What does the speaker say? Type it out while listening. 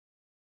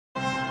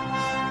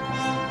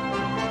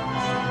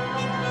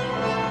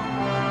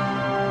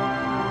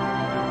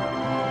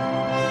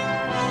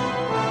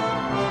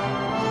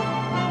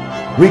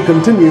We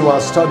continue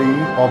our study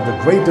of the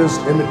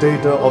greatest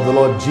imitator of the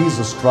Lord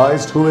Jesus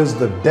Christ, who is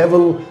the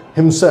devil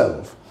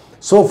himself.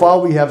 So far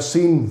we have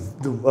seen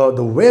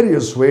the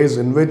various ways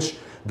in which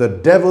the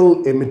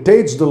devil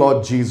imitates the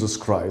Lord Jesus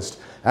Christ.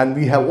 And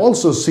we have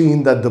also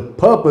seen that the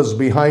purpose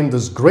behind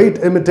this great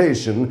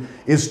imitation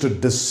is to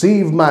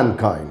deceive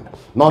mankind.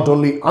 Not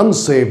only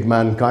unsaved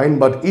mankind,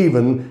 but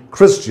even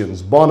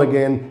Christians,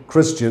 born-again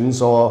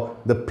Christians, or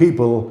the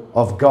people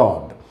of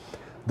God.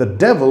 The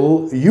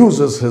devil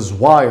uses his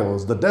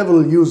wiles, the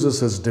devil uses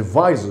his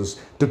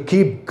devices to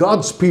keep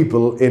God's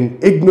people in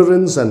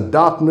ignorance and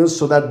darkness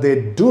so that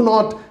they do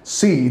not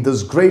see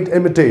this great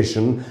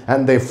imitation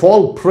and they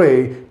fall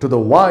prey to the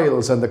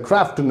wiles and the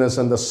craftiness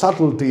and the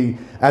subtlety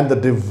and the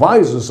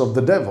devices of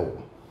the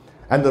devil.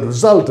 And the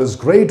result is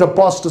great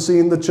apostasy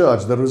in the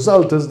church. The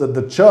result is that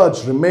the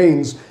church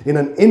remains in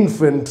an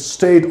infant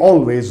state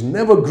always,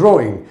 never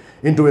growing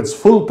into its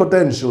full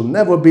potential,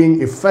 never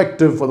being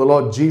effective for the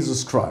Lord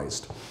Jesus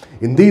Christ.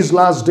 In these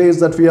last days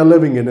that we are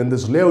living in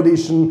this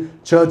Laodicean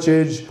church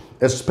age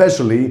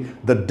especially,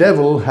 the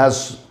devil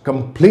has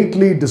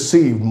completely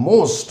deceived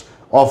most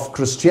of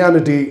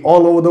Christianity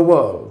all over the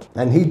world.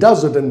 And he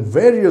does it in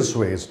various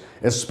ways,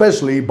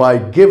 especially by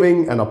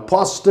giving an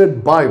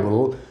apostate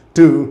Bible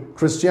to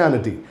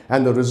Christianity.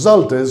 And the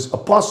result is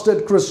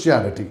apostate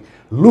Christianity,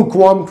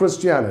 lukewarm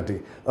Christianity,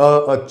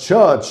 a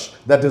church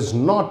that is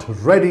not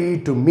ready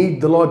to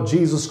meet the Lord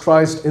Jesus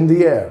Christ in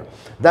the air.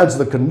 That's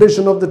the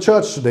condition of the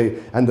church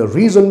today. And the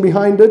reason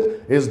behind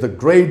it is the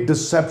great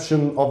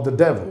deception of the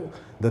devil.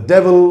 The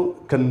devil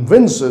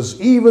convinces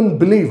even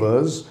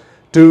believers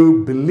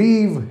to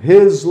believe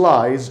his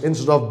lies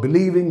instead of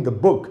believing the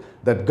book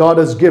that God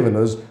has given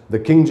us, the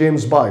King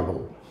James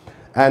Bible.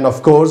 And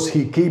of course,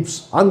 he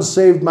keeps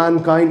unsaved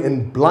mankind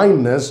in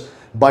blindness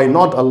by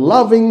not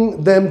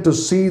allowing them to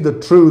see the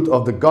truth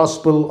of the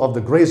gospel of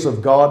the grace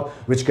of God,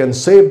 which can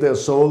save their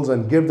souls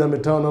and give them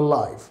eternal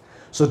life.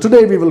 So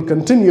today we will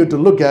continue to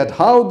look at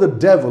how the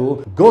devil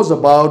goes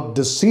about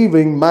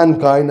deceiving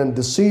mankind and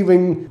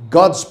deceiving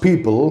God's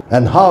people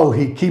and how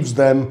he keeps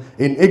them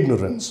in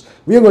ignorance.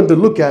 We are going to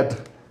look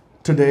at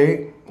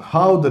today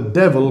how the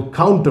devil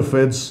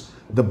counterfeits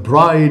the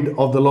bride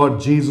of the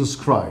Lord Jesus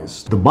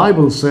Christ. The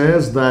Bible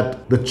says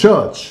that the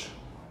church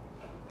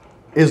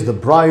is the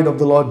bride of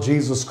the Lord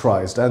Jesus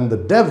Christ, and the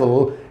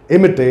devil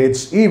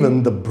imitates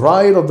even the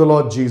bride of the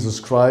Lord Jesus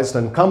Christ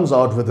and comes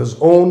out with his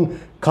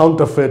own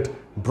counterfeit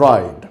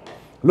bride.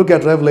 Look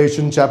at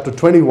Revelation chapter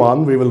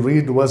 21. We will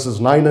read verses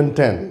 9 and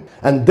 10.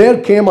 And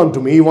there came unto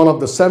me one of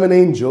the seven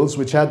angels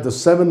which had the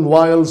seven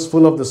vials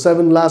full of the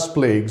seven last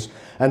plagues,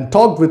 and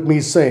talked with me,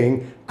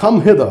 saying,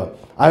 Come hither,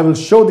 I will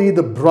show thee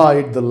the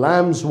bride, the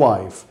Lamb's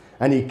wife.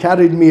 And he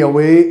carried me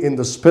away in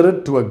the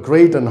spirit to a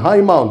great and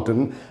high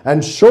mountain,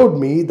 and showed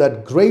me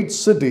that great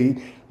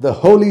city, the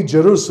holy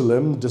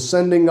Jerusalem,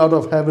 descending out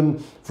of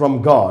heaven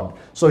from God.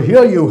 So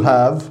here you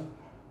have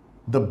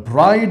the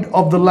bride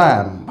of the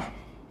Lamb.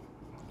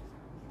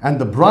 And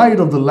the bride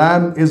of the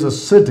Lamb is a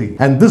city,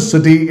 and this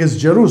city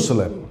is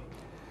Jerusalem.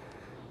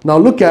 Now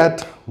look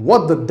at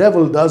what the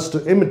devil does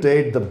to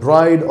imitate the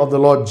bride of the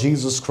Lord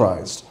Jesus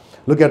Christ.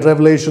 Look at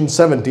Revelation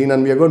 17,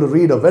 and we are going to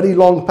read a very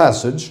long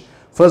passage.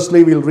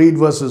 Firstly, we'll read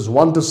verses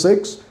 1 to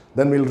 6,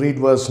 then we'll read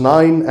verse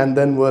 9, and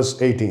then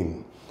verse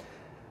 18.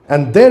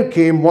 And there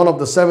came one of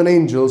the seven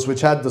angels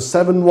which had the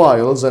seven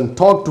vials, and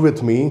talked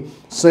with me,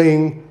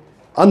 saying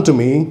unto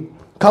me,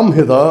 Come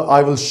hither,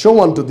 I will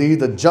show unto thee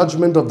the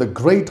judgment of the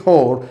great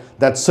whore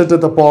that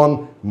sitteth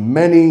upon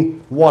many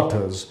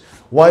waters.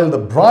 While the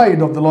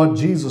bride of the Lord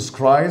Jesus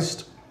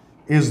Christ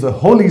is the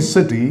holy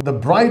city, the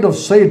bride of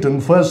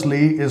Satan,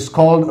 firstly, is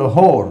called a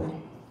whore.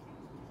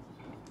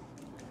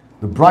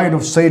 The bride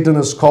of Satan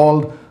is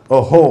called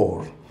a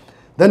whore.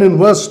 Then in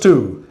verse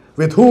 2,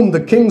 with whom the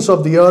kings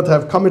of the earth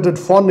have committed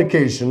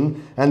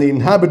fornication, and the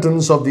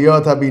inhabitants of the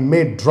earth have been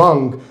made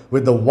drunk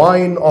with the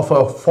wine of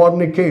her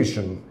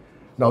fornication.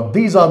 Now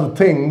these are the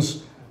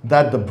things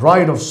that the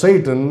bride of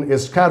Satan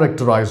is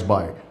characterized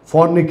by.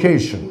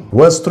 Fornication.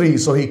 Verse 3,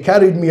 So he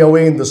carried me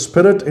away in the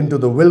spirit into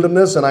the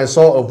wilderness, and I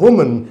saw a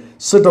woman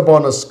sit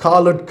upon a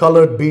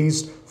scarlet-colored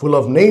beast, full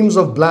of names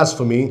of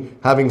blasphemy,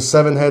 having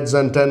 7 heads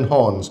and 10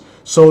 horns.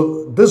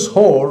 So this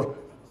whore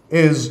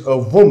is a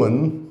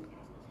woman,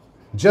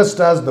 just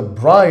as the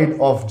bride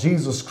of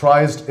Jesus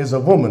Christ is a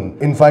woman.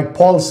 In fact,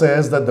 Paul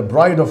says that the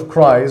bride of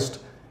Christ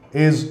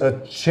is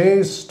a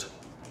chaste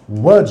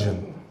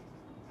virgin.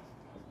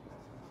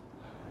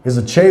 Is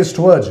a chaste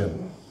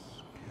virgin.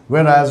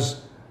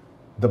 Whereas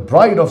the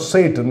bride of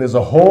Satan is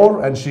a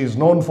whore, and she is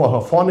known for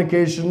her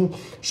fornication.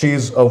 She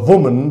is a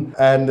woman.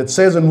 And it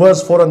says in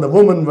verse 4, And the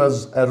woman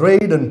was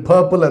arrayed in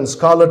purple and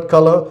scarlet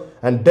color,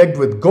 and decked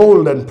with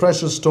gold and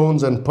precious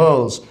stones and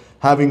pearls,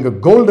 having a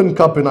golden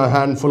cup in her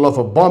hand full of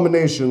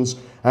abominations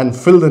and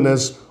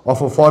filthiness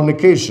of her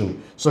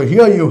fornication. So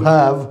here you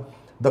have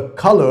the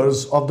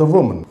colors of the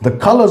woman. The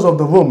colors of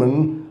the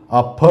woman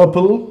are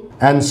purple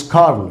and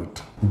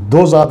scarlet.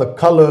 Those are the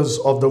colors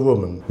of the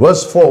woman.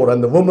 Verse 4,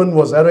 And the woman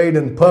was arrayed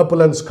in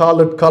purple and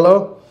scarlet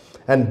color,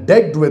 and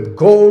decked with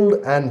gold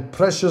and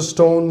precious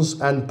stones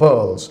and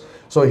pearls.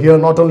 So here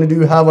not only do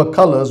you have her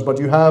colors, but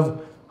you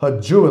have her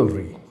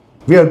jewelry.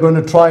 We are going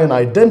to try and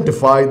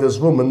identify this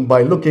woman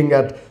by looking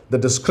at the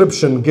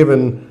description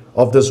given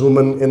of this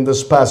woman in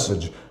this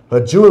passage. Her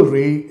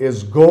jewelry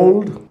is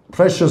gold,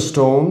 precious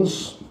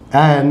stones,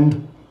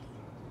 and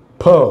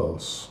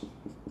pearls.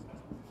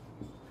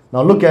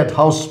 Now look at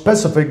how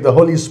specific the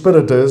Holy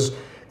Spirit is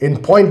in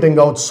pointing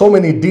out so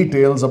many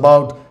details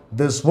about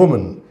this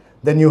woman.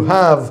 Then you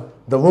have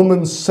the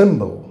woman's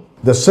symbol.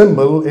 The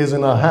symbol is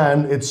in her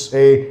hand. It's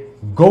a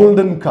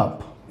golden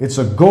cup. It's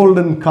a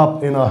golden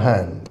cup in her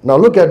hand. Now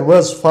look at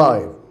verse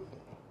 5.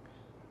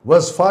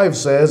 Verse 5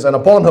 says, and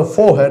upon her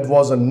forehead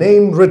was a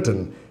name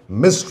written,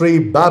 Mystery,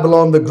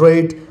 Babylon the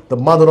Great, the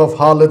mother of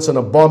harlots and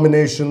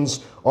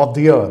abominations of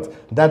the earth.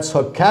 That's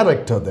her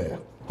character there.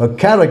 Her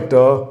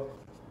character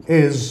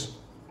is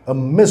a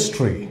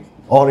mystery.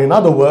 Or in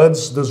other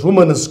words, this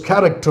woman is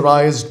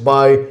characterized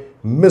by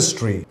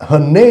mystery. Her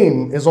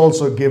name is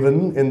also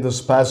given in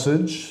this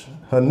passage.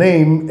 Her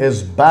name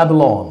is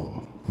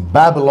Babylon.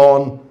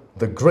 Babylon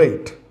the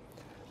Great.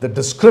 The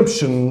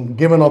description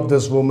given of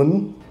this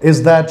woman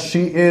is that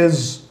she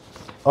is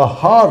a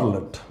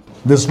harlot.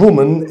 This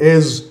woman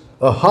is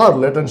a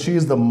harlot, and she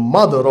is the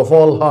mother of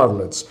all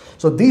harlots.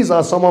 So these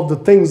are some of the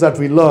things that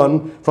we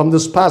learn from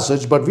this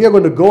passage, but we are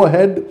going to go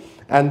ahead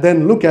and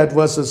then look at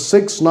verses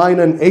 6, 9,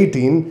 and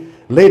 18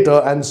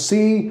 later and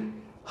see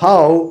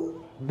how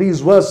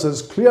these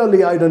verses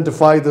clearly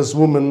identify this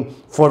woman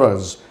for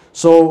us.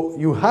 So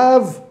you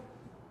have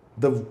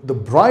the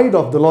bride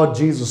of the Lord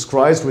Jesus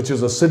Christ, which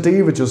is a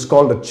city, which is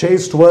called a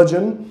chaste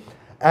virgin,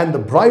 and the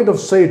bride of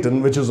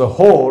Satan, which is a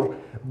whore.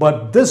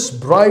 But this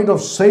bride of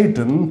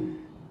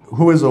Satan,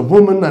 who is a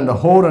woman and a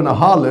whore and a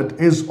harlot,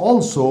 is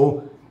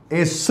also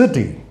a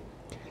city.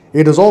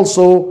 It is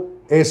also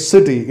a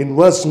city. In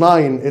verse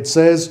 9 it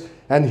says,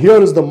 and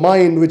here is the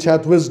mind which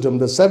hath wisdom.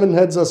 The 7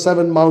 heads are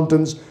 7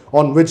 mountains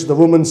on which the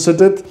woman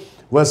sitteth.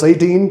 Verse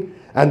 18,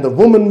 and the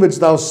woman which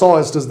thou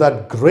sawest is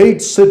that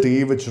great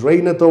city which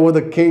reigneth over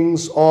the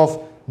kings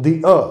of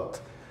the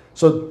earth.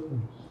 So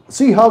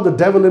see how the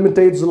devil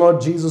imitates the Lord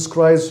Jesus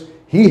Christ.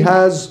 He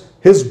has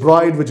his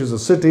bride, which is a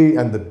city,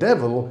 and the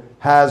devil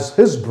has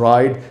his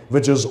bride,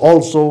 which is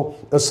also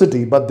a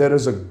city. But there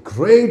is a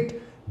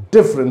great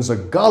difference, a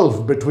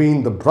gulf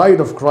between the bride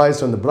of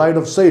Christ and the bride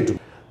of Satan.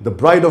 The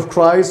bride of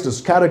Christ is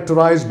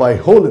characterized by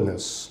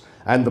holiness,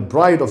 and the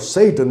bride of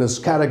Satan is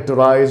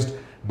characterized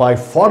by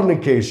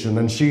fornication,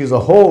 and she is a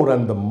whore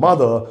and the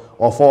mother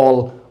of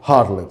all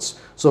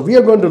harlots. So we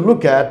are going to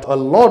look at a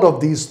lot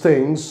of these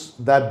things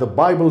that the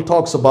Bible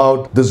talks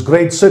about this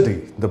great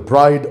city, the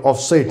bride of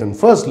Satan.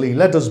 Firstly,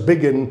 let us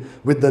begin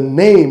with the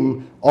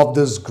name of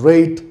this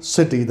great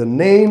city. The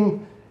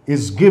name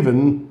is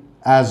given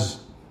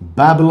as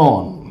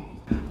Babylon.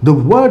 The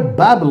word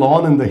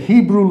Babylon in the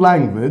Hebrew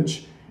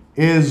language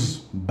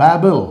is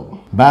Babel,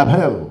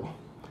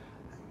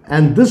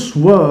 and this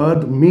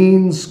word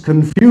means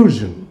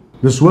confusion.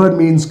 This word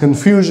means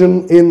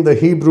confusion in the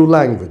Hebrew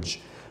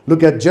language.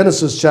 Look at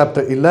Genesis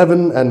chapter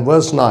 11 and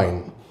verse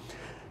 9.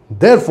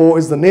 Therefore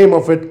is the name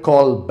of it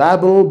called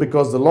Babel,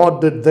 because the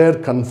Lord did there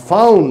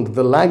confound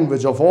the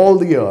language of all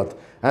the earth,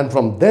 and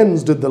from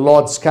thence did the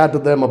Lord scatter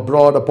them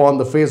abroad upon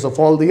the face of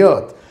all the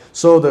earth.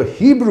 So the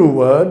Hebrew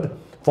word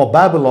for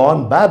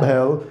Babylon,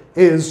 Babel,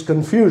 is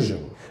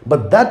confusion.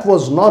 But that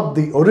was not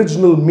the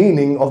original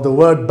meaning of the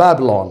word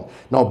Babylon.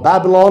 Now,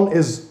 Babylon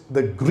is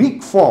the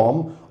Greek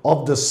form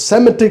of the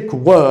Semitic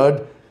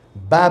word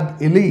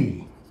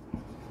Bab-ili.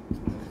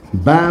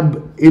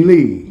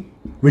 Bab-ili,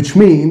 which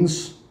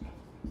means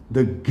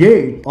the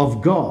gate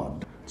of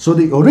God. So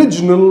the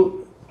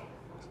original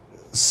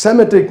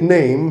Semitic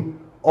name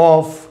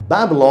of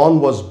Babylon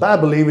was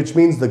Babili, which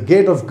means the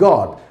gate of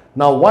God.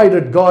 Now, why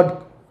did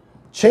God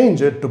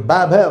change it to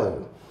Babel?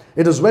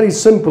 It is very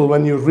simple.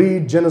 When you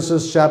read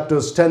Genesis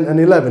chapters 10 and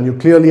 11, you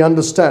clearly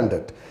understand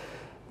it.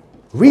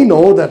 We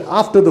know that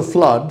after the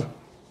flood,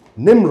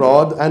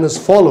 Nimrod and his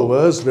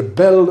followers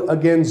rebelled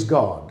against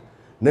God.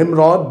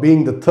 Nimrod,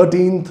 being the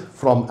 13th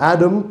from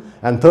Adam,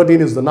 and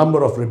 13 is the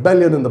number of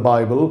rebellion in the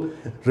Bible,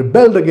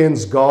 rebelled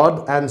against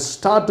God and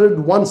started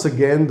once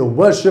again the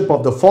worship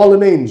of the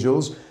fallen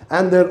angels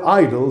and their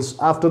idols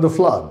after the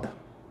flood.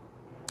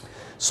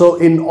 So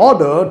in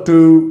order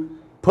to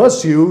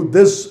pursue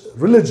this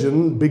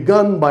religion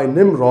begun by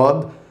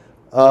Nimrod,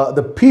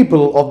 the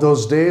people of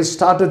those days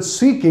started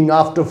seeking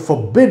after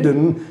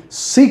forbidden,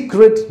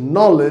 secret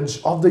knowledge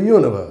of the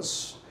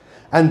universe.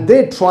 And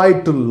they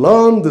tried to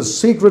learn the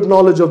secret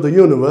knowledge of the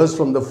universe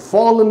from the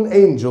fallen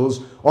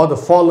angels or the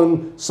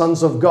fallen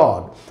sons of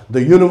God.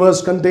 The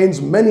universe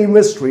contains many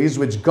mysteries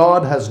which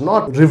God has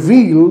not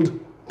revealed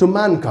to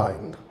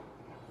mankind.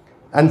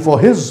 And for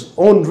his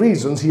own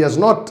reasons, he has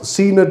not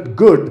seen it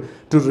good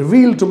to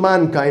reveal to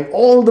mankind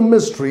all the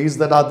mysteries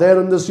that are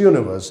there in this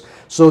universe.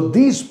 So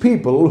these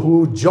people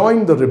who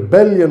joined the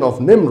rebellion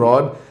of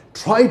Nimrod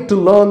tried to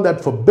learn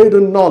that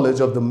forbidden knowledge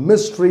of the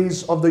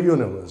mysteries of the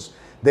universe.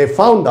 They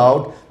found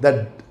out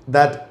that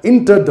that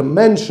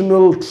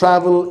interdimensional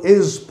travel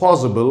is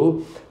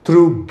possible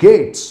through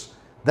gates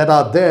that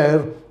are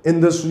there in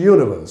this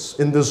universe,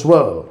 in this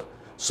world.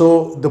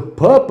 So the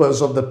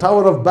purpose of the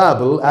Tower of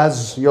Babel,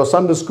 as your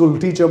Sunday school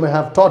teacher may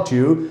have taught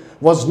you,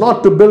 was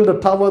not to build a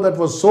tower that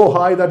was so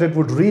high that it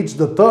would reach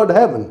the third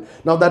heaven.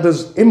 Now that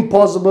is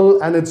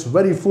impossible, and it's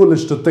very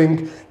foolish to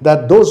think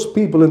that those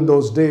people in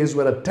those days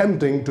were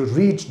attempting to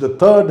reach the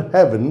third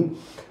heaven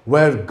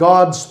where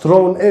God's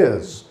throne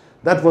is.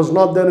 That was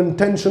not their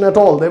intention at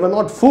all. They were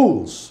not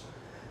fools.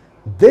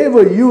 They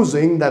were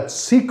using that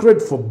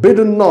secret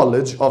forbidden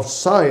knowledge of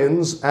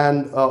science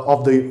and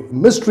of the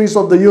mysteries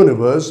of the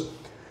universe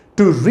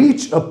to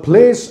reach a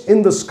place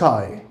in the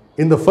sky,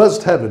 in the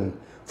first heaven,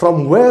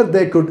 from where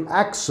they could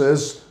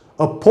access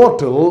a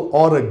portal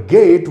or a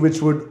gate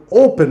which would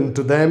open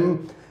to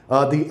them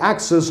the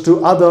access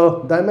to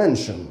other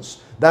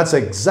dimensions. That's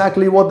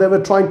exactly what they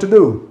were trying to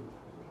do.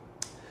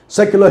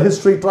 Secular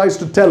history tries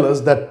to tell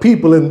us that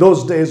people in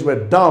those days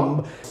were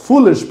dumb,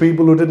 foolish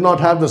people who did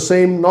not have the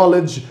same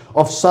knowledge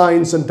of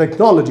science and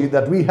technology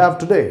that we have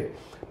today.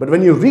 But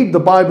when you read the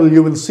Bible,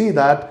 you will see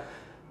that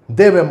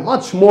they were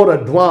much more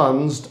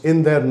advanced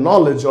in their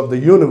knowledge of the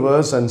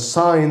universe and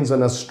science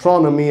and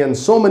astronomy and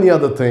so many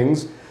other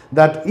things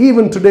that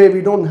even today we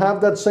don't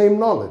have that same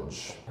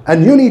knowledge.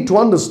 And you need to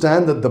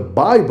understand that the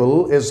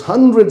Bible is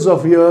hundreds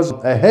of years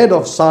ahead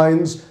of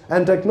science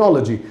and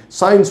technology.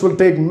 Science will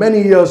take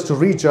many years to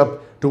reach up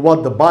to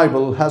what the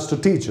Bible has to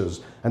teach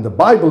us. And the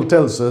Bible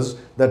tells us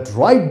that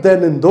right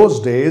then in those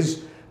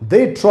days,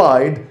 they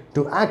tried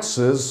to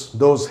access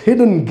those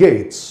hidden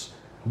gates,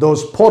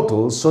 those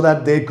portals, so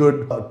that they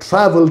could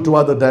travel to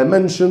other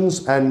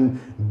dimensions and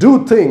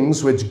do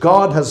things which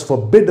God has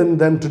forbidden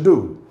them to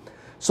do.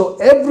 So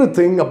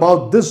everything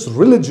about this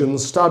religion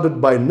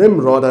started by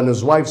Nimrod and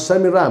his wife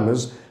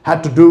Semiramis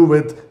had to do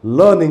with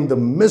learning the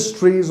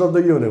mysteries of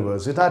the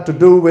universe. It had to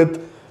do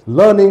with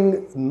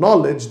learning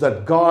knowledge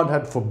that God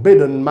had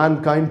forbidden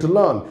mankind to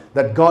learn,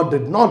 that God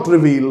did not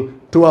reveal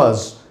to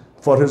us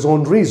for his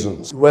own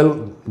reasons.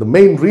 Well, the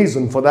main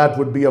reason for that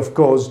would be, of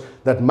course,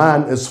 that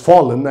man is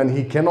fallen and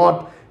he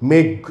cannot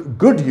make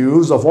good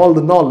use of all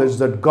the knowledge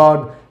that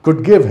God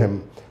could give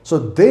him. So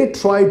they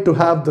tried to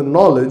have the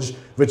knowledge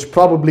which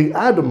probably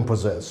Adam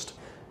possessed.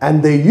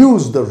 And they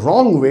used the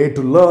wrong way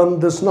to learn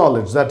this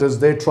knowledge. That is,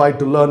 they tried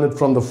to learn it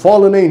from the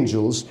fallen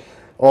angels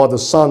or the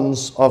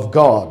sons of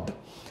God.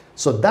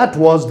 So that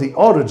was the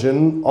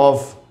origin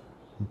of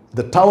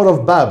the Tower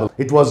of Babel.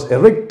 It was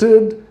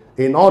erected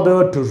in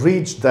order to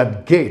reach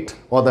that gate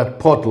or that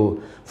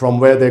portal from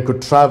where they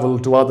could travel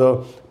to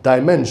other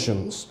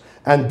dimensions.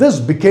 And this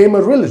became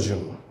a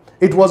religion.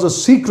 It was a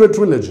secret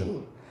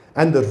religion.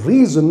 And the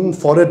reason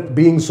for it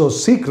being so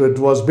secret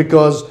was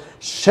because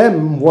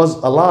Shem was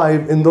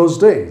alive in those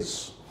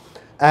days.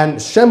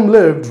 And Shem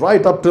lived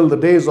right up till the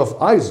days of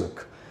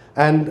Isaac.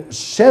 And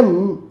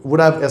Shem would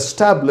have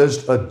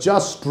established a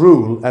just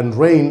rule and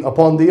reign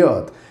upon the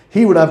earth.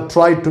 He would have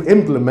tried to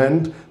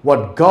implement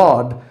what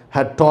God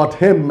had taught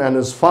him and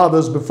his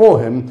fathers before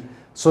him,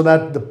 so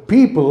that the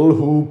people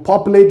who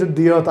populated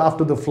the earth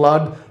after the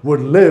flood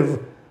would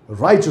live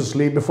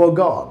righteously before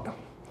God.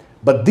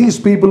 But these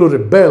people who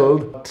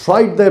rebelled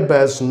tried their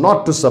best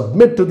not to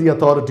submit to the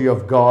authority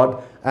of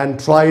God and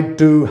tried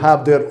to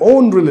have their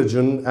own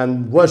religion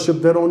and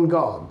worship their own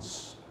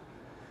gods.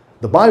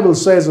 The Bible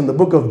says in the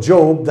book of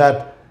Job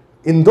that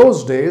in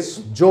those days,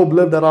 Job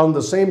lived around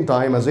the same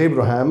time as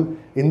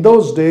Abraham. In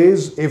those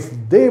days, if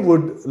they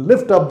would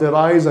lift up their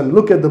eyes and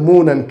look at the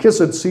moon and kiss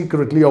it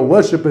secretly or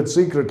worship it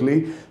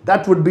secretly,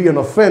 that would be an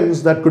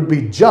offense that could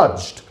be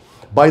judged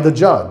by the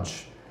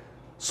judge.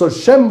 So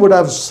Shem would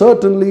have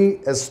certainly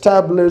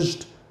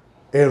established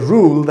a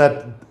rule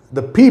that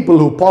the people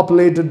who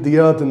populated the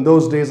earth in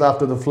those days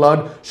after the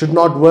flood should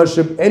not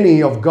worship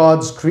any of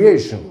God's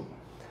creation.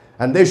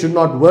 And they should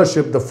not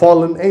worship the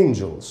fallen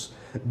angels.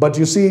 But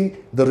you see,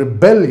 the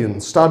rebellion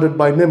started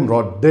by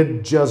Nimrod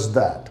did just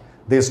that.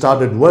 They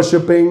started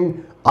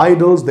worshiping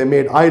idols. They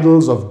made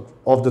idols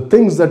of the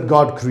things that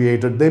God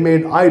created. They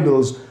made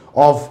idols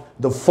of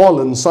the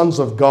fallen sons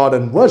of God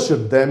and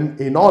worshiped them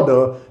in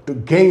order to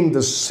gain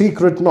the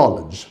secret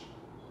knowledge.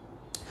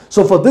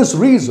 So for this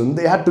reason,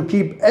 they had to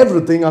keep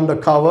everything under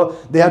cover.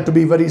 They had to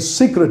be very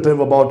secretive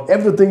about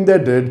everything they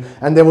did.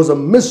 And there was a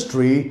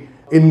mystery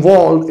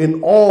involved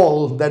in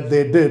all that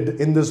they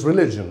did in this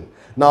religion.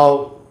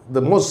 Now,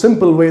 the most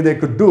simple way they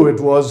could do it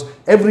was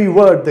every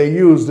word they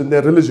used in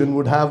their religion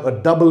would have a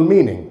double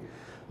meaning.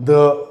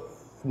 The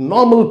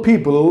normal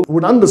people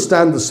would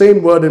understand the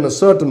same word in a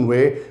certain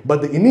way,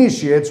 but the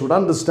initiates would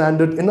understand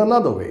it in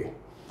another way.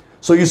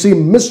 So you see,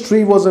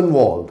 mystery was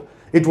involved.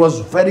 It was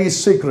very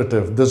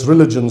secretive, this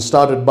religion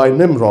started by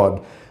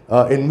Nimrod,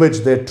 in which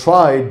they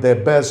tried their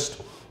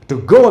best to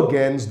go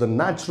against the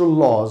natural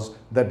laws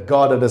that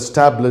God had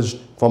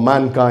established for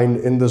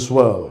mankind in this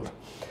world.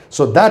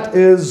 So that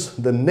is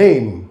the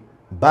name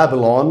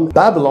Babylon.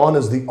 Babylon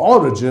is the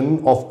origin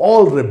of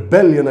all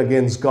rebellion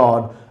against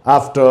God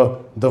after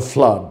the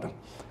flood.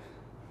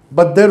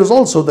 But there is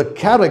also the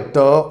character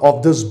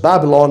of this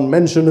Babylon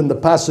mentioned in the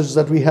passage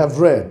that we have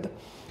read.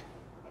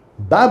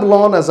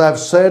 Babylon, as I've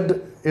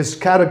said, is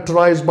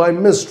characterized by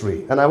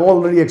mystery. And I've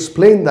already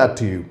explained that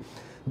to you,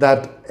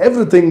 that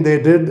everything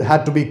they did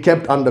had to be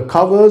kept under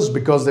covers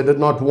because they did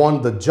not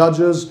want the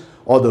judges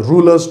or the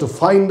rulers to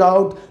find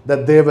out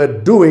that they were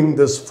doing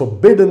this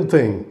forbidden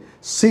thing,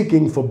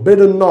 seeking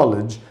forbidden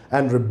knowledge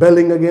and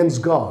rebelling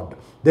against God.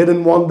 They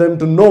didn't want them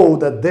to know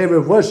that they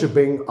were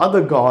worshipping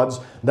other gods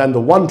than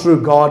the one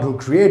true God who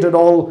created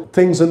all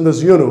things in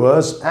this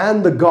universe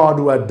and the God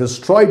who had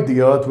destroyed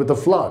the earth with a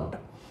flood.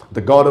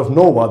 The God of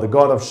Noah, the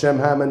God of Shem,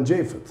 Ham, and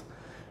Japheth.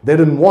 They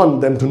didn't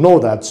want them to know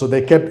that, so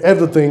they kept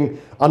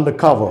everything under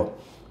cover.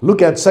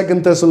 Look at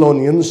 2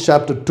 Thessalonians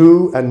chapter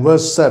 2 and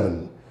verse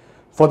 7.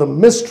 For the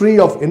mystery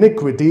of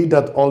iniquity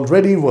doth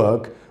already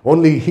work,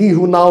 only he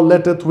who now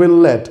letteth will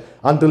let,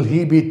 until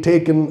he be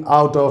taken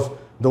out of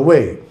the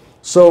way.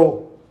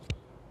 So,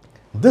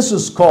 this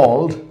is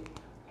called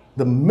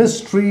the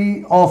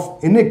mystery of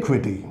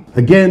iniquity.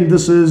 Again,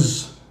 this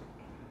is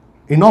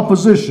in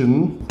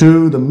opposition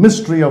to the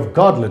mystery of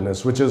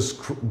godliness, which is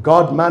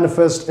God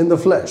manifest in the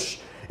flesh.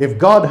 If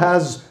God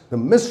has the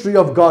mystery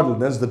of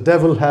godliness, the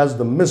devil has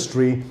the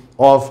mystery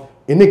of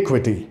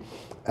iniquity.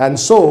 And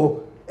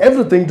so,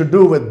 everything to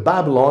do with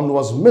Babylon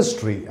was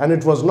mystery, and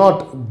it was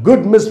not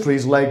good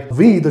mysteries like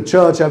we, the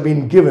church, have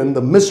been given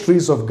the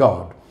mysteries of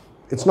God.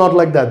 It's not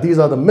like that. These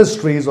are the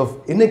mysteries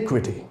of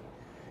iniquity.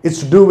 It's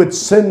to do with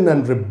sin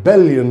and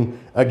rebellion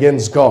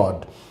against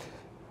God.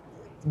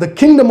 The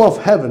kingdom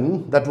of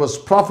heaven that was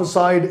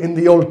prophesied in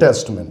the Old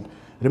Testament.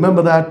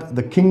 Remember that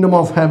the kingdom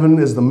of heaven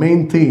is the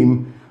main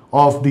theme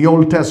of the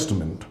Old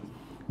Testament.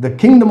 The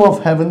kingdom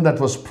of heaven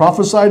that was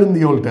prophesied in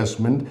the Old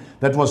Testament,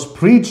 that was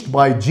preached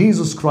by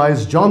Jesus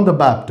Christ, John the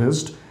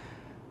Baptist,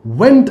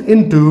 went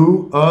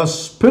into a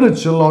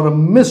spiritual or a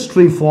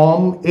mystery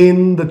form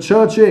in the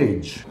church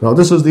age. Now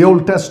this is the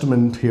Old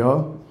Testament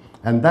here,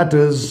 and that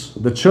is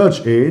the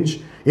church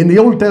age. In the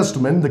Old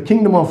Testament, the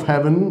kingdom of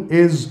heaven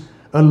is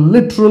a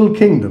literal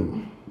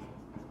kingdom.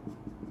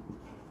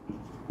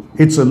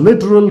 It's a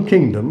literal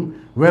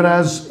kingdom,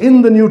 whereas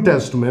in the New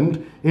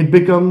Testament, it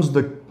becomes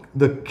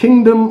the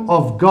kingdom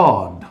of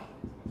God.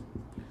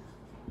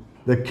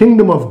 The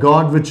kingdom of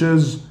God, which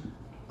is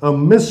a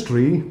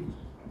mystery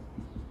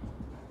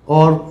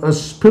or a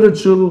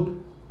spiritual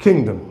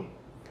kingdom.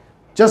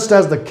 Just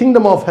as the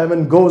kingdom of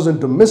heaven goes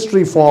into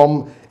mystery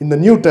form in the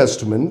New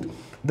Testament,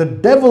 the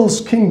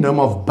devil's kingdom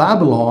of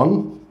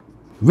Babylon,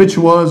 which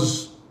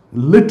was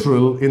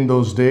literal in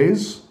those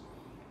days,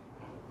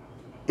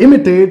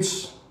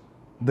 imitates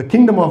the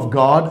kingdom of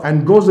God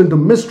and goes into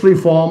mystery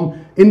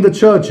form in the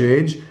church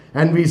age,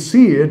 and we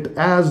see it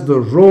as the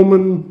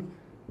Roman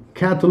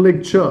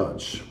Catholic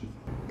Church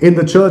in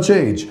the church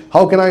age.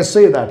 How can I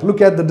say that? Look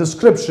at the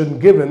description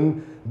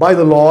given by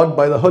the Lord,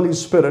 by the Holy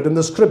Spirit in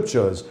the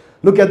scriptures.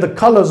 Look at the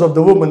colors of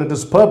the woman. It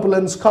is purple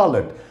and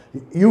scarlet.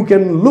 You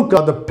can look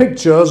at the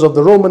pictures of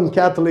the Roman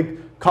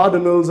Catholic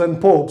cardinals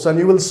and popes, and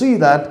you will see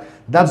that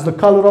that's the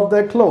color of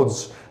their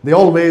clothes. They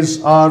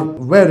always are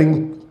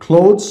wearing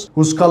clothes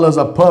whose colors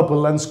are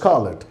purple and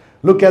scarlet.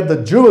 Look at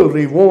the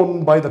jewelry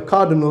worn by the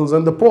cardinals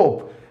and the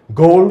pope.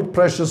 Gold,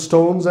 precious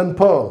stones, and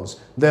pearls.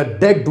 They're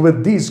decked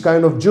with these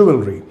kind of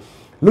jewelry.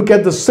 Look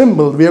at the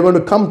symbol. We are going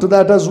to come to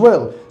that as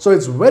well. So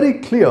it's very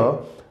clear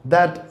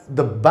that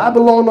the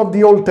Babylon of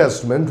the Old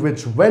Testament,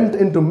 which went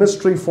into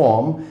mystery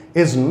form,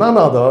 is none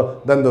other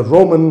than the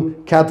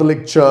Roman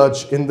Catholic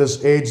Church in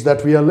this age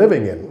that we are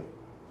living in.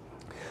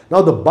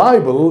 Now the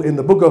Bible in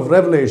the book of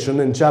Revelation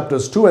in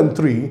chapters 2 and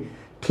 3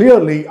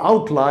 clearly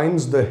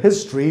outlines the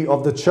history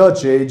of the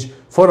church age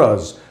for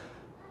us.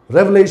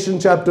 Revelation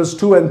chapters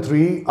 2 and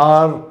 3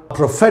 are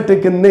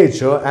prophetic in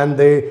nature, and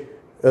they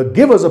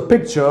give us a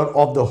picture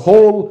of the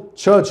whole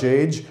church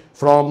age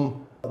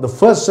from the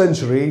first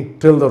century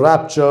till the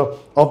rapture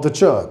of the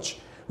church.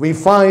 We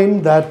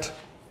find that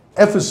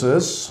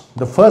Ephesus,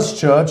 the first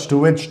church to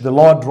which the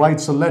Lord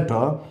writes a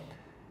letter,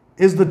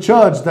 is the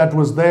church that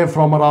was there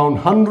from around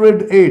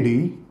 100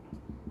 AD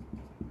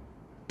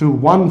to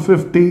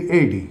 150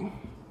 AD.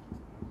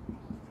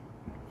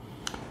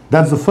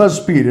 That's the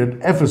first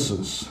period,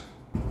 Ephesus.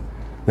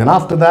 Then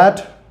after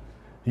that,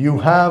 you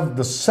have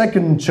the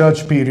second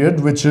church period,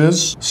 which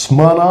is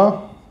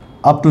Smyrna,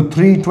 up to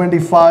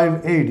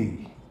 325 AD.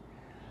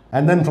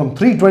 And then from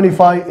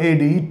 325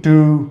 AD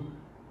to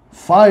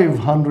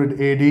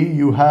 500 AD,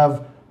 you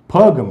have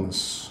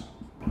Pergamos.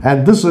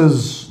 And this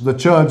is the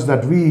church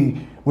that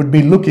we would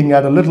be looking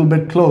at a little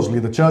bit closely,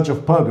 the church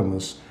of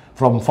Pergamos.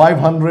 From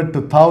 500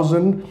 to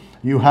 1000,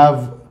 you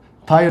have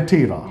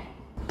Thyatira,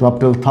 to up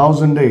till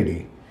 1000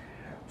 AD.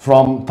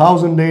 From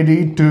 1000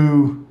 AD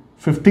to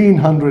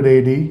 1500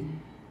 AD,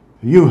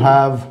 you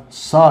have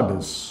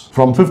Sardis.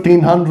 From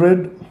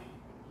 1500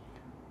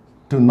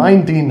 to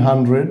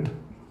 1900,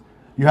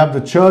 you have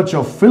the Church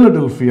of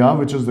Philadelphia,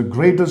 which is the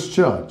greatest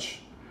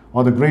church,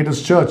 or the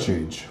greatest church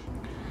age,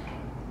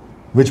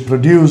 which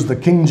produced the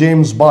King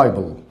James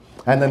Bible.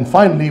 And then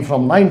finally,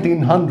 from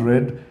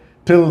 1900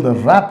 till the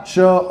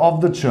rapture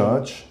of the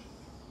church,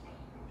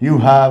 you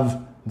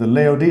have the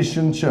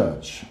Laodicean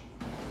church.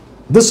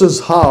 This is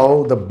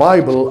how the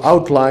Bible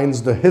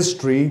outlines the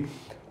history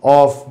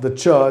of the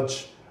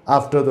church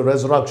after the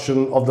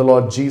resurrection of the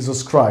Lord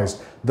Jesus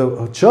Christ.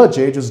 The church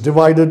age is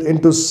divided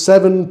into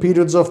 7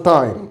 periods of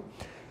time,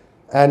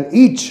 and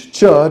each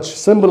church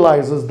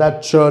symbolizes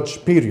that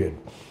church period.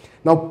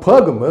 Now,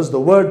 Pergamos, the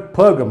word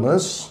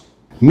Pergamos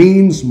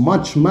means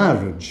much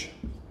marriage,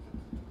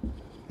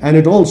 and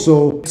it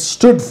also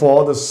stood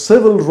for the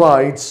civil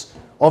rights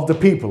of the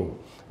people.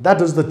 That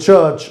is the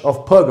church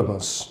of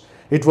Pergamos.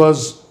 It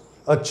was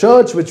a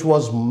church which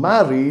was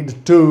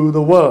married to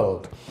the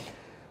world.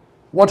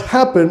 What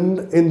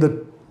happened in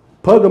the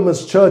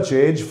Pergamos church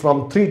age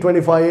from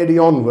 325 AD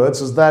onwards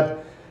is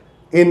that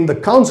in the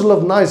Council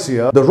of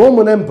Nicaea, the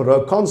Roman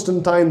Emperor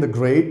Constantine the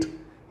Great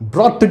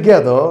brought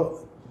together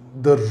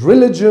the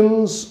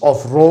religions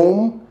of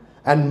Rome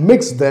and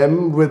mixed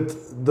them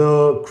with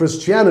the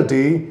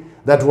Christianity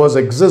that was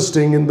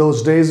existing in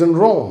those days in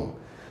Rome.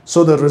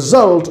 So the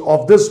result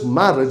of this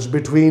marriage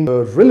between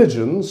the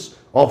religions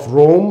of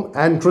Rome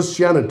and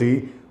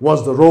Christianity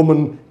was the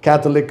Roman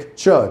Catholic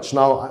Church.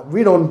 Now,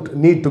 we don't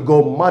need to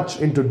go much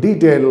into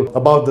detail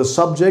about the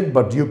subject,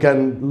 but you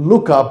can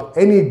look up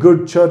any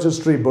good church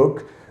history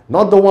book,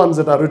 not the ones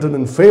that are written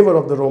in favor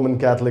of the Roman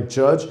Catholic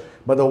Church,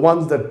 but the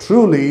ones that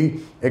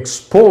truly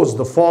expose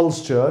the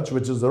false church,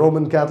 which is the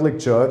Roman Catholic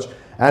Church,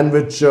 and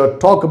which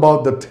talk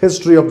about the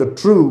history of the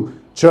true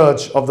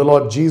church of the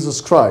Lord Jesus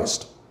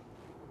Christ.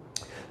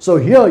 So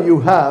here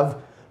you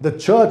have the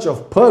church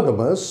of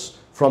Pergamos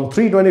from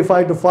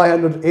 325 to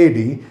 500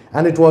 AD,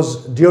 and it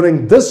was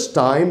during this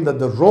time that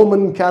the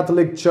Roman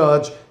Catholic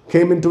Church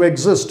came into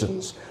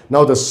existence.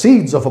 Now, the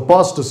seeds of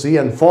apostasy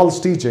and false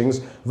teachings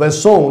were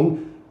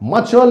sown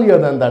much earlier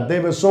than that. They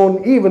were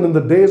sown even in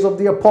the days of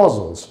the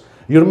apostles.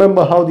 You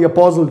remember how the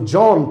apostle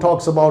John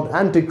talks about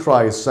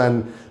antichrists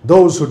and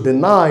those who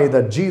deny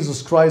that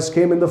Jesus Christ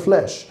came in the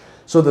flesh.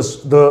 So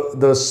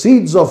the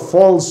seeds of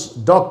false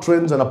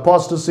doctrines and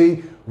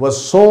apostasy were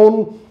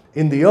sown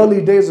in the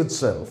early days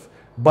itself,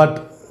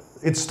 but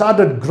it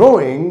started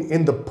growing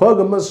in the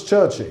Pergamos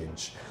church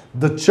age.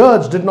 The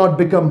church did not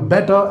become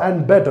better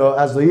and better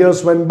as the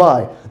years went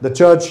by. The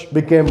church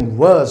became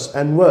worse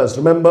and worse.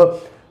 Remember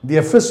the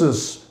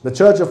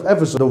church of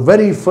Ephesus, the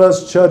very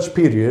first church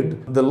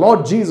period, the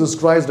Lord Jesus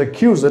Christ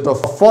accused it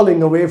of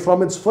falling away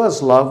from its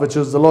first love, which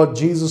is the Lord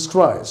Jesus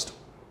Christ.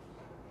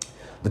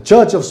 The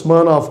church of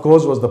Smyrna, of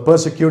course, was the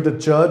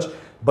persecuted church,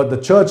 but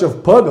the church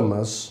of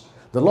Pergamos,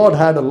 the Lord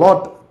had a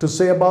lot to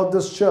say about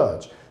this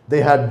church. They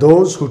had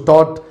those who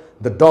taught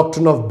the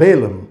doctrine of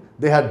Balaam.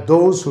 They had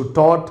those who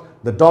taught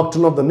the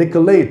doctrine of the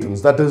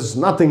Nicolaitans. That is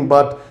nothing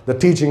but the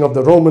teaching of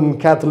the Roman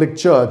Catholic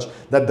Church,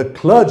 that the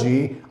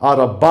clergy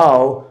are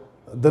above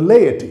the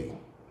laity.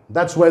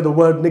 That's where the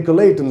word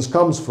Nicolaitans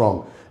comes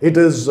from. It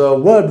is a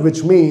word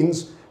which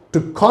means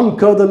to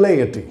conquer the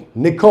laity.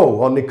 Nico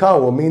or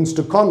Nikao means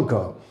to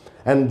conquer,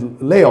 and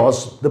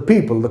Laos, the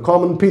people, the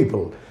common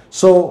people.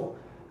 So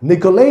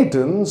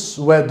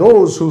Nicolaitans were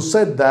those who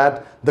said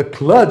that the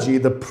clergy,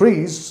 the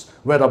priests,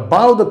 were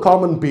above the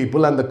common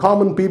people, and the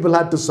common people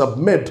had to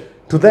submit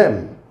to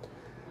them.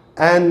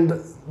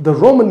 And the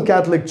Roman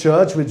Catholic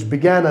Church, which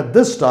began at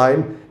this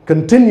time,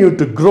 continued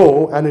to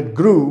grow, and it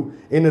grew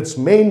in its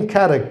main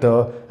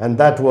character, and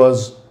that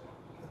was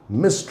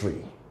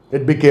mystery.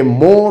 It became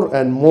more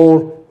and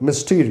more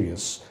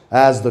mysterious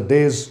as the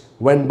days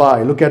went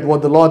by. Look at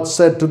what the Lord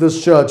said to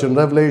this church in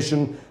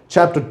Revelation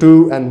chapter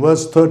 2 and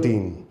verse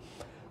 13.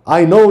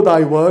 I know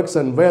thy works,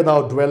 and where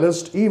thou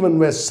dwellest, even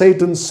where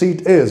Satan's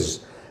seat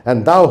is,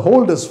 and thou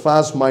holdest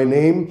fast my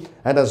name,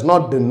 and hast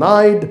not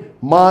denied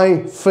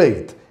my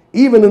faith,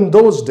 even in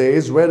those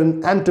days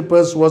wherein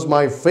Antipas was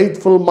my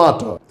faithful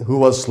martyr, who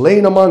was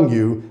slain among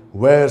you,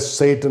 where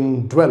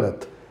Satan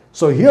dwelleth.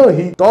 So here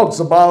he talks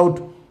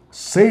about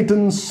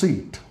Satan's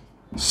seat.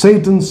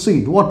 Satan's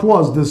seat. What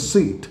was this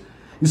seat?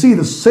 You see,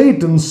 the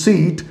Satan's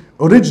seat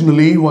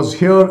originally was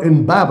here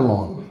in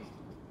Babylon.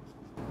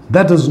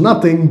 That is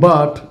nothing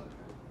but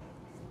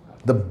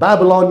the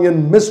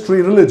Babylonian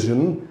mystery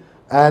religion,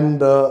 and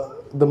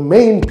the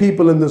main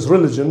people in this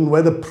religion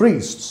were the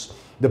priests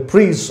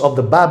of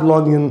the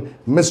Babylonian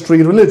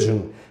mystery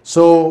religion.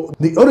 So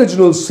the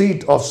original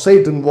seat of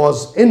Satan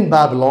was in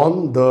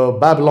Babylon, the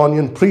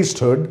Babylonian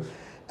priesthood,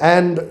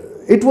 and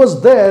it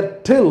was there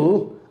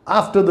till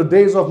after the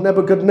days of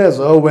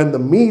Nebuchadnezzar, when the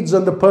Medes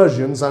and the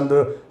Persians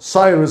under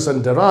Cyrus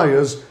and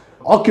Darius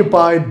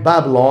occupied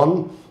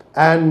Babylon.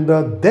 And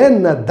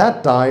then at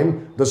that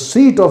time, the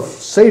seat of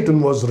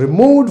Satan was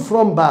removed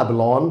from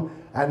Babylon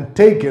and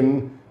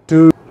taken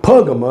to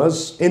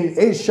Pergamos in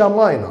Asia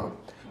Minor.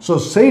 So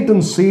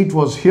Satan's seat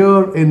was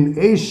here in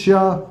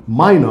Asia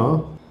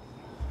Minor.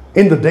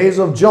 In the days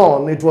of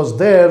John, it was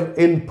there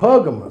in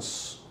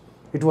Pergamos.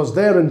 It was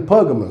there in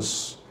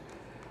Pergamos.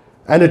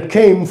 And it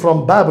came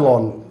from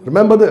Babylon.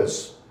 Remember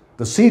this.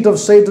 The seat of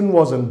Satan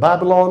was in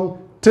Babylon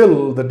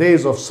till the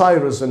days of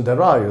Cyrus and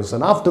Darius.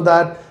 And after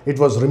that, it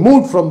was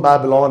removed from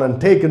Babylon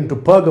and taken to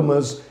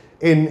Pergamos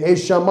in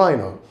Asia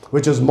Minor,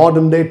 which is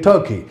modern-day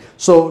Turkey.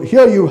 So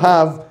here you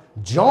have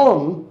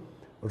John,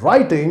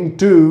 writing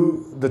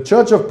to the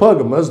church of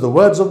Pergamos, the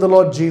words of the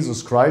Lord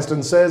Jesus Christ,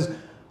 and says,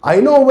 I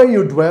know where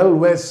you dwell,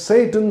 where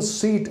Satan's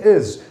seat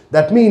is.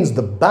 That means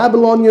the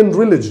Babylonian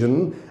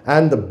religion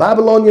and the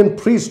Babylonian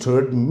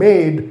priesthood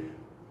made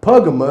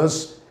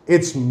Pergamos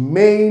its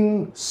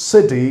main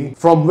city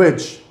from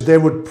which they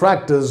would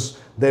practice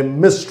their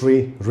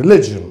mystery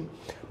religion.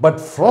 But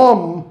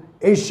from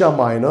Asia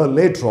Minor,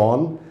 later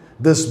on,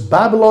 this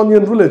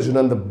Babylonian religion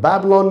and the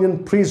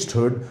Babylonian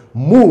priesthood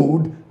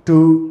moved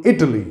to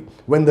Italy.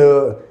 When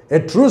the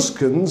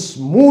Etruscans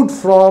moved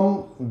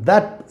from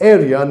that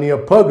area near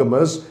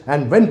Pergamos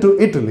and went to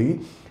Italy,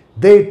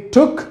 they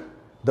took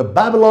the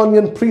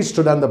Babylonian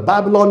priesthood and the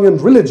Babylonian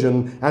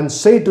religion and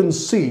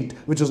Satan's seat,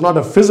 which is not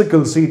a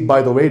physical seat,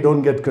 by the way,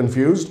 don't get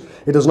confused.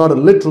 It is not a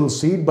literal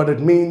seat, but it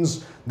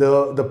means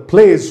the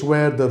place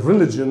where the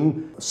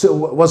religion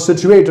was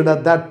situated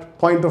at that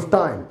point of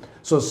time.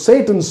 So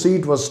Satan's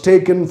seat was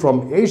taken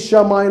from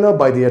Asia Minor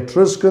by the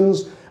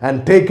Etruscans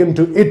and taken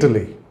to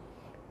Italy,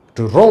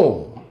 to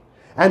Rome.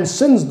 And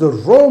since the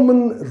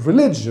Roman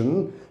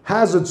religion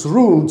has its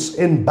roots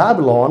in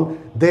Babylon,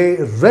 they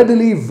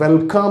readily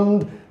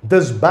welcomed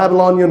this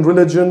Babylonian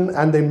religion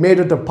and they made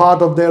it a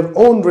part of their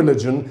own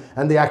religion,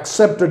 and they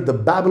accepted the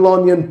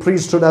Babylonian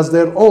priesthood as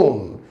their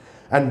own.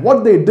 And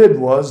what they did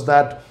was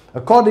that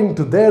according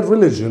to their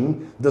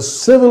religion, the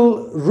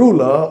civil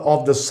ruler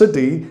of the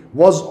city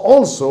was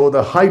also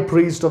the high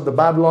priest of the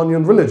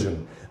Babylonian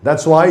religion.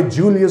 That's why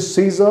Julius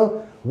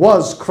Caesar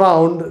was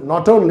crowned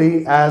not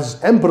only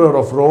as emperor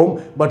of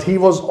Rome, but he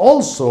was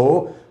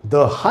also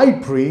the high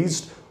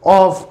priest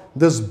of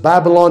this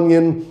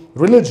Babylonian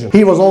religion.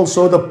 He was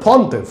also the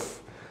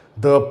pontiff,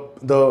 the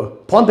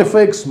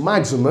Pontifex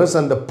Maximus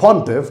and the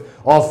pontiff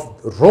of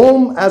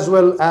Rome as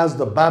well as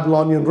the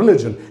Babylonian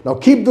religion. Now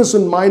keep this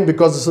in mind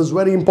because this is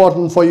very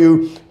important for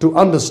you to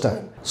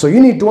understand. So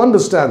you need to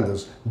understand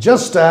this.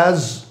 Just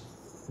as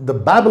the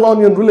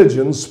Babylonian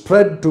religion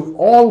spread to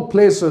all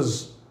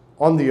places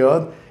on the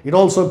earth, it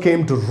also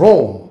came to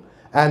Rome,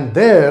 and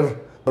there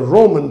the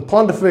Roman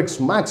Pontifex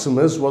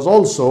Maximus was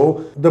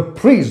also the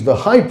priest, the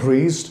high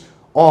priest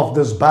of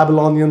this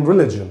Babylonian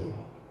religion.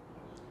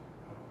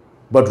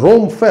 But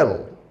Rome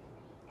fell.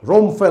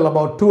 Rome fell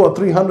about 200 or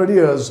 300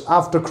 years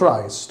after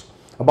Christ.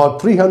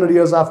 About 300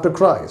 years after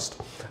Christ.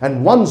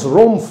 And once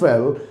Rome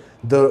fell,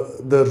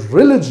 the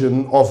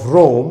religion of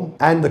Rome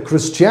and the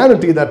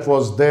Christianity that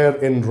was there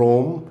in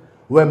Rome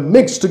were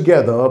mixed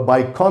together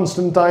by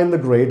Constantine the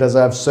Great, as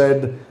I've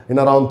said, in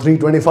around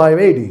 325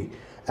 AD.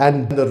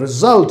 And the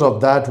result of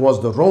that was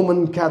the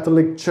Roman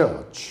Catholic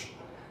Church,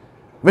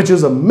 which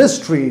is a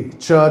mystery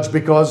church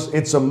because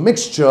it's a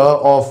mixture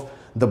of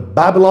the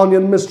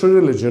Babylonian mystery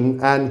religion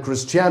and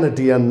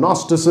Christianity and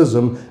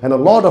Gnosticism and a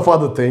lot of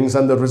other things.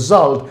 And the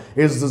result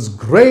is this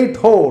great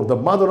whore, the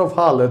mother of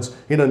harlots,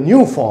 in a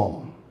new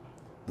form,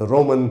 the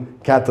Roman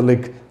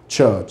Catholic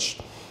Church.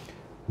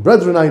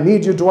 Brethren, I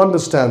need you to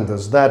understand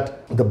this,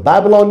 that the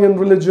Babylonian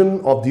religion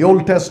of the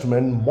Old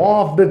Testament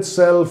morphed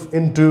itself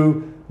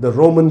into the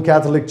Roman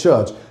Catholic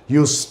Church.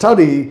 You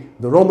study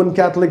the Roman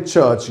Catholic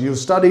Church, you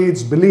study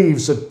its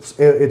beliefs,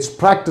 its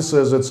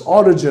practices, its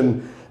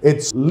origin,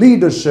 its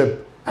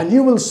leadership, and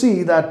you will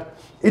see that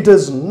it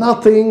is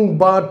nothing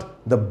but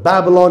the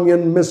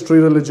Babylonian mystery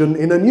religion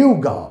in a new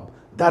garb.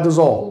 That is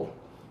all.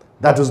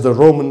 That is the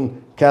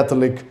Roman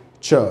Catholic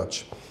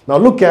Church. Now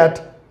look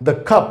at the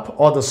cup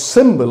or the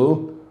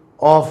symbol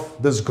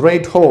of this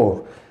great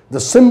whore. The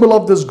symbol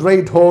of this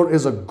great whore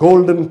is a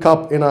golden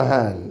cup in her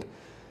hand.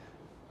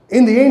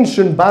 In the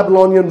ancient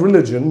Babylonian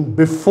religion,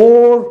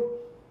 before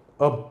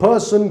a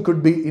person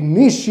could be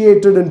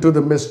initiated into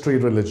the mystery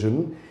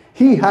religion,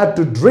 he had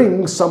to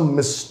drink some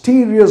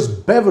mysterious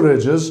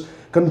beverages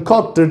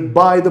concocted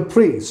by the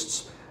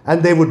priests.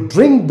 And they would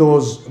drink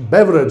those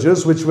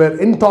beverages which were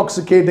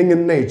intoxicating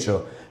in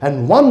nature.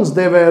 And once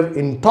they were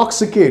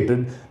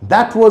intoxicated,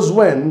 that was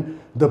when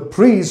the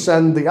priests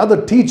and the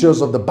other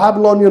teachers of the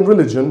Babylonian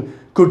religion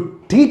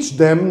could teach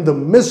them the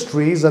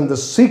mysteries and the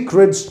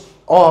secrets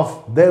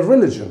of their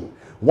religion.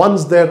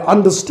 Once their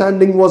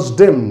understanding was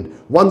dimmed,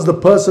 once the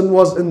person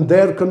was in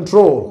their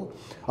control.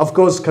 Of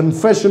course,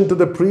 confession to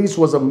the priest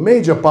was a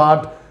major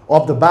part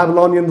of the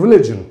Babylonian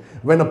religion.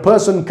 When a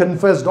person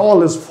confessed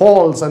all his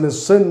faults and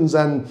his sins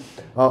and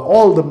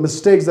all the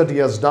mistakes that he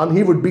has done,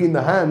 he would be in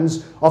the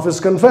hands of his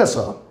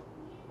confessor.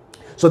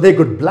 So they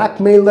could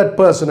blackmail that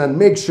person and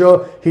make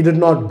sure he did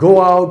not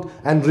go out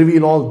and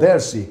reveal all their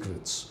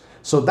secrets.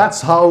 So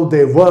that's how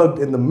they worked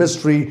in the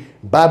mystery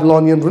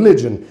Babylonian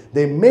religion.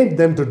 They made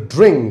them to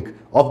drink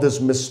of this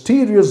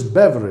mysterious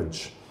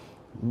beverage.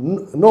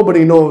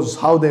 Nobody knows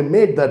how they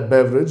made that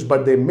beverage,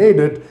 but they made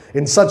it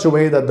in such a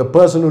way that the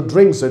person who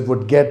drinks it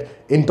would get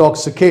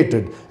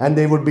intoxicated and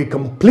they would be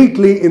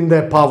completely in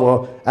their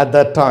power at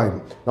that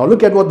time. Now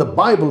look at what the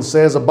Bible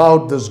says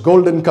about this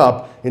golden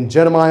cup in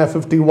Jeremiah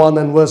 51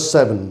 and verse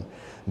 7.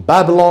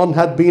 Babylon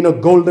had been a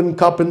golden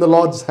cup in the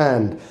Lord's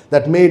hand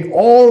that made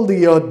all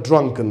the earth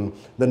drunken.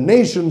 The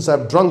nations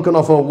have drunken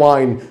of her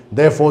wine,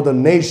 therefore the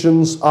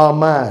nations are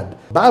mad.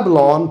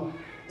 Babylon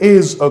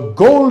is a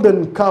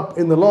golden cup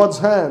in the Lord's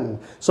hand.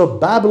 So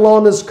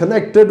Babylon is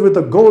connected with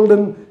a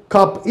golden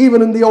cup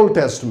even in the Old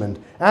Testament.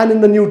 And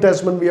in the New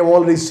Testament, we have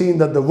already seen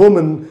that the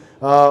woman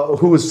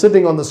who is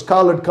sitting on the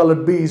scarlet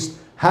colored beast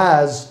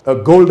has a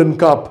golden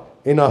cup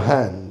in her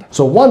hand.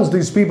 So once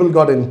these people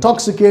got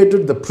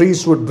intoxicated, the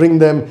priest would bring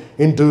them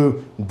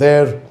into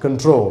their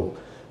control.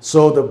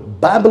 So the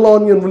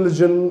Babylonian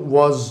religion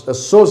was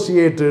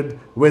associated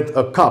with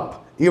a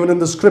cup. Even in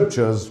the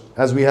scriptures,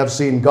 as we have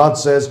seen, God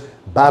says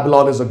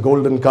Babylon is a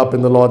golden cup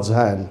in the Lord's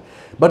hand.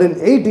 But in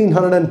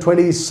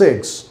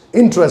 1826,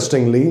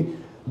 interestingly,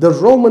 the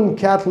Roman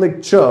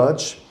Catholic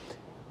Church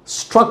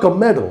struck a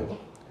medal,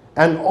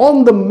 and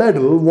on the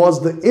medal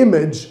was the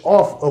image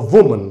of a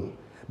woman.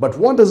 But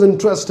what is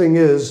interesting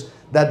is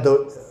that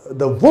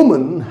the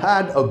woman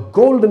had a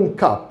golden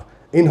cup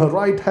in her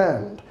right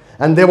hand,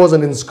 and there was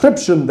an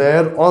inscription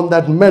there on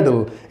that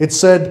medal. It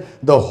said,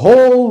 "The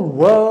whole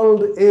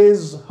world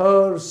is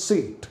her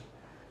seat."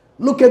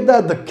 Look at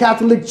that. The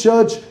Catholic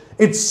Church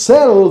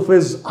itself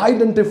is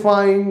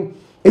identifying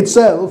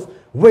itself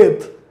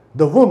with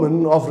the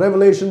woman of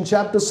Revelation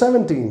chapter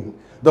 17.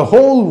 The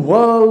whole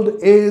world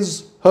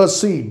is her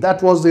seat.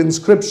 That was the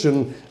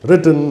inscription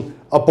written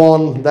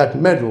upon that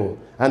medal.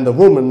 And the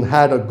woman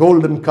had a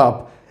golden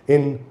cup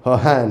in her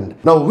hand.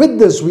 Now with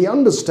this, we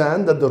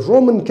understand that the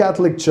Roman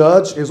Catholic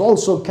Church is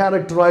also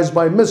characterized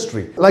by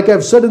mystery. Like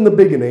I've said in the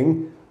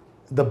beginning,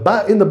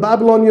 in the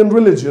Babylonian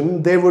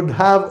religion, they would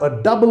have a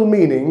double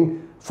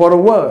meaning for a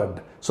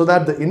word, so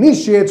that the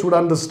initiates would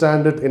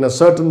understand it in a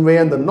certain way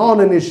and the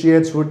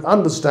non-initiates would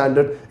understand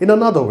it in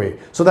another way,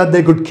 so that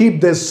they could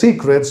keep their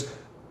secrets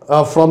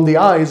from the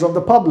eyes of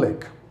the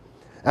public.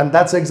 And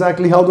that's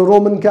exactly how the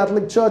Roman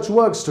Catholic Church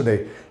works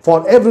today.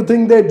 For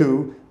everything they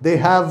do, they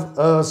have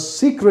a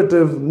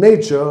secretive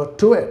nature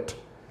to it.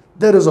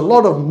 There is a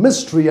lot of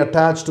mystery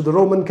attached to the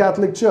Roman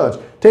Catholic Church.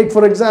 Take,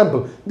 for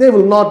example, they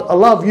will not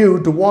allow you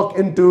to walk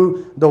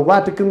into the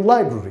Vatican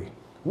library.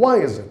 Why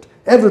is it?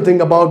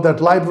 Everything about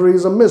that library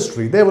is a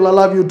mystery. They will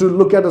allow you to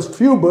look at a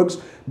few books,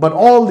 but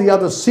all the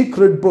other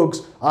secret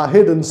books are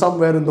hidden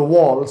somewhere in the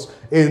walls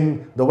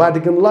in the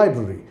Vatican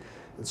library.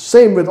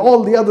 Same with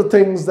all the other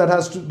things that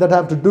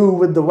have to do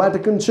with the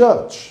Vatican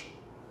Church.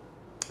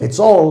 It's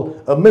all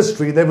a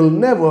mystery. They will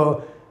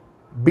never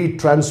be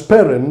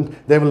transparent.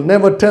 They will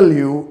never tell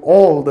you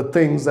all the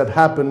things that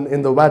happen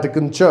in the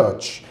Vatican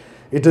Church.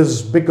 It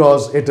is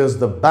because it is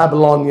the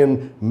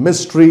Babylonian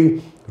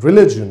mystery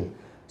religion.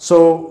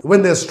 So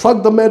when they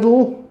struck the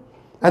medal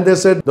and they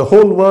said the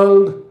whole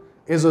world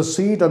is a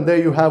seat, and there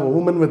you have a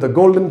woman with a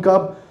golden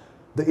cup,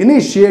 the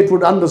initiate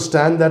would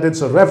understand that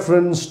it's a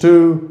reference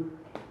to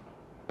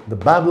the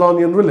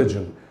Babylonian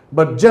religion.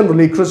 But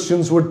generally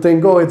Christians would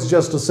think, oh, it's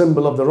just a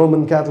symbol of the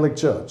Roman Catholic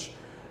Church.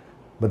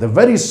 But they're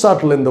very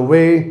subtle in the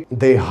way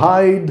they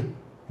hide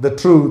the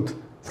truth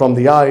from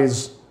the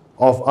eyes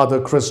of other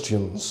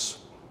Christians.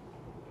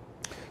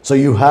 So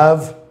you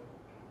have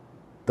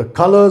the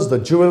colors, the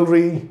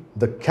jewelry,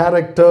 the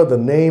character, the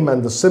name,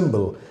 and the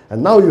symbol.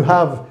 And now you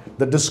have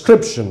the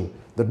description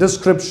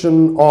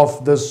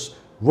of this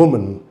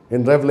woman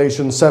in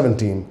Revelation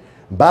 17.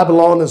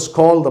 Babylon is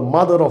called the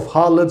mother of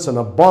harlots and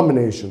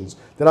abominations.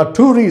 There are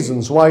two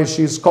reasons why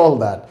she's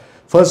called that.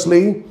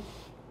 Firstly,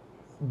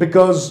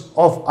 because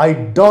of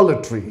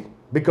idolatry,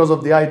 because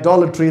of the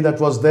idolatry that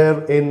was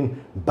there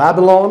in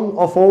Babylon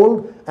of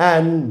old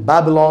and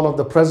Babylon of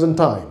the present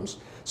times.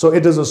 So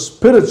it is a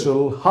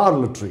spiritual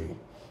harlotry.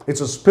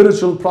 It's a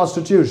spiritual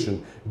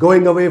prostitution,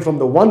 going away from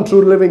the one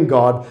true living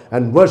God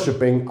and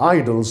worshipping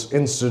idols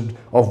instead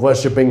of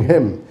worshipping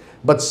Him.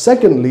 But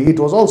secondly, it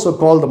was also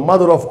called the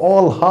mother of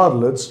all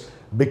harlots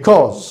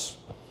because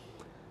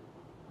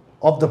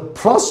of the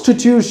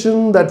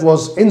prostitution that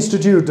was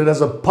instituted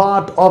as a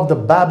part of the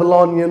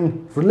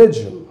Babylonian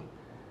religion.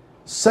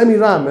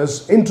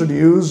 Semiramis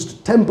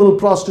introduced temple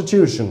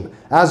prostitution,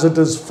 as it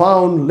is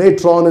found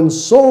later on in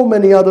so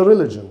many other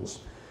religions.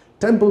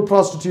 Temple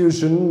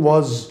prostitution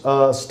was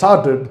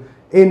started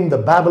in the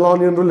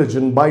Babylonian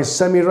religion by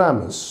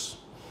Semiramis,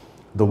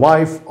 the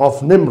wife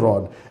of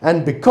Nimrod.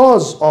 And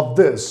because of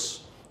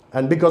this,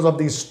 and because of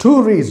these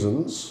two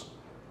reasons,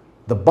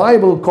 the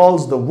Bible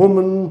calls the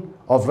woman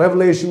of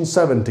Revelation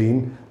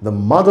 17 the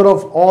mother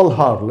of all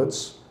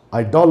harlots,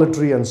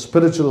 idolatry and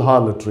spiritual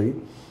harlotry,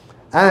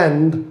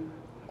 and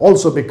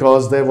also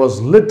because there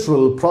was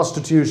literal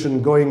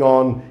prostitution going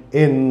on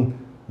in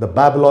the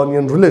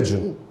Babylonian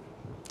religion.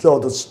 So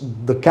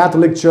the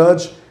Catholic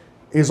Church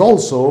is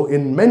also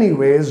in many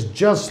ways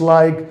just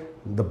like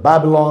the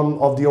Babylon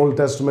of the Old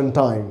Testament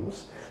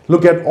times.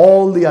 Look at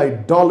all the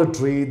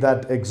idolatry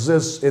that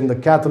exists in the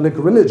Catholic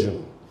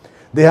religion.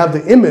 They have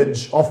the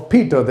image of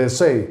Peter, they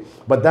say,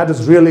 but that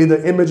is really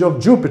the image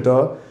of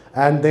Jupiter.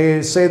 And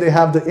they say they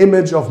have the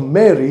image of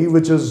Mary,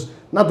 which is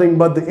nothing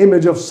but the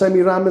image of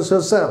Semiramis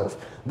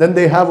herself. Then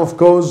they have, of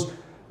course,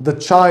 the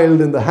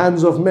child in the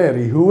hands of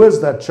Mary. Who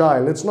is that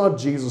child? It's not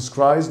Jesus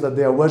Christ that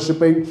they are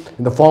worshipping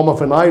in the form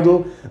of an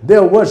idol. They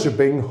are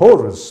worshipping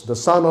Horus, the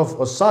son of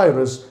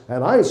Osiris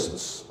and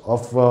Isis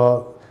of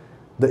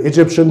the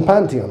Egyptian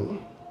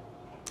pantheon.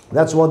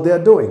 That's what they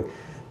are doing.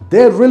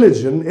 Their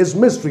religion is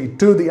mystery.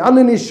 To the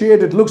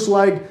uninitiated, it looks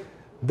like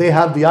they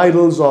have the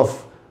idols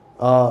of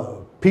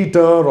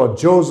Peter or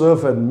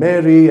Joseph and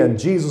Mary and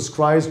Jesus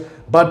Christ.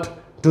 But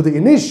to the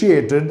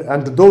initiated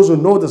and to those who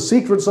know the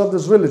secrets of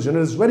this religion,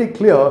 it is very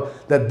clear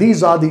that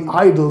these are the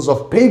idols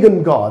of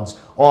pagan gods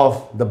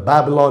of the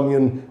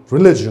Babylonian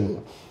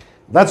religion.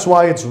 That's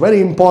why it's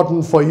very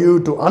important for you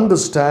to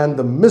understand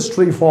the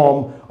mystery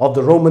form of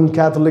the Roman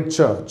Catholic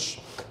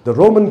Church. The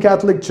Roman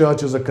Catholic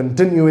Church is a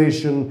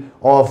continuation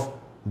of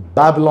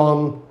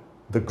Babylon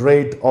the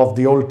Great of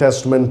the Old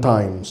Testament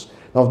times.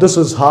 Now, this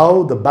is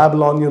how the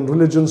Babylonian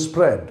religion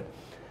spread.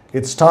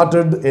 It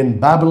started in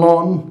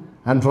Babylon,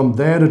 and from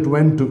there it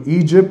went to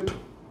Egypt.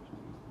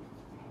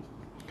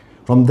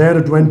 From there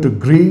it went to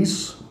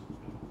Greece.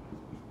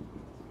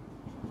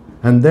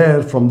 And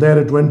from there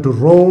it went to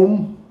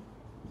Rome.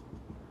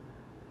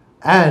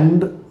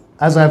 And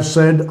as I've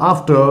said,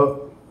 after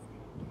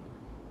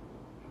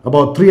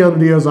about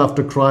 300 years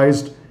after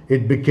Christ,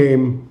 it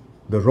became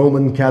the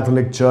Roman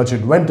Catholic Church.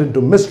 It went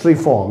into mystery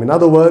form. In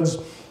other words,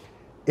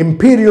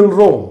 Imperial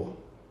Rome,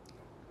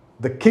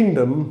 the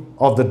kingdom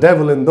of the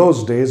devil in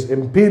those days,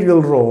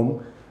 Imperial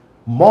Rome,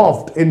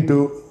 morphed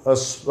into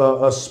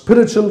a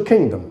spiritual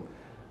kingdom.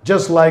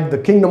 Just like the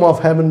kingdom of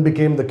heaven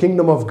became the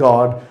kingdom of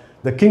God,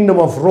 the kingdom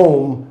of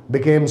Rome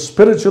became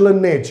spiritual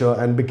in nature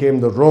and became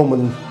the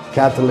Roman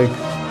Catholic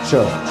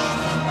Church.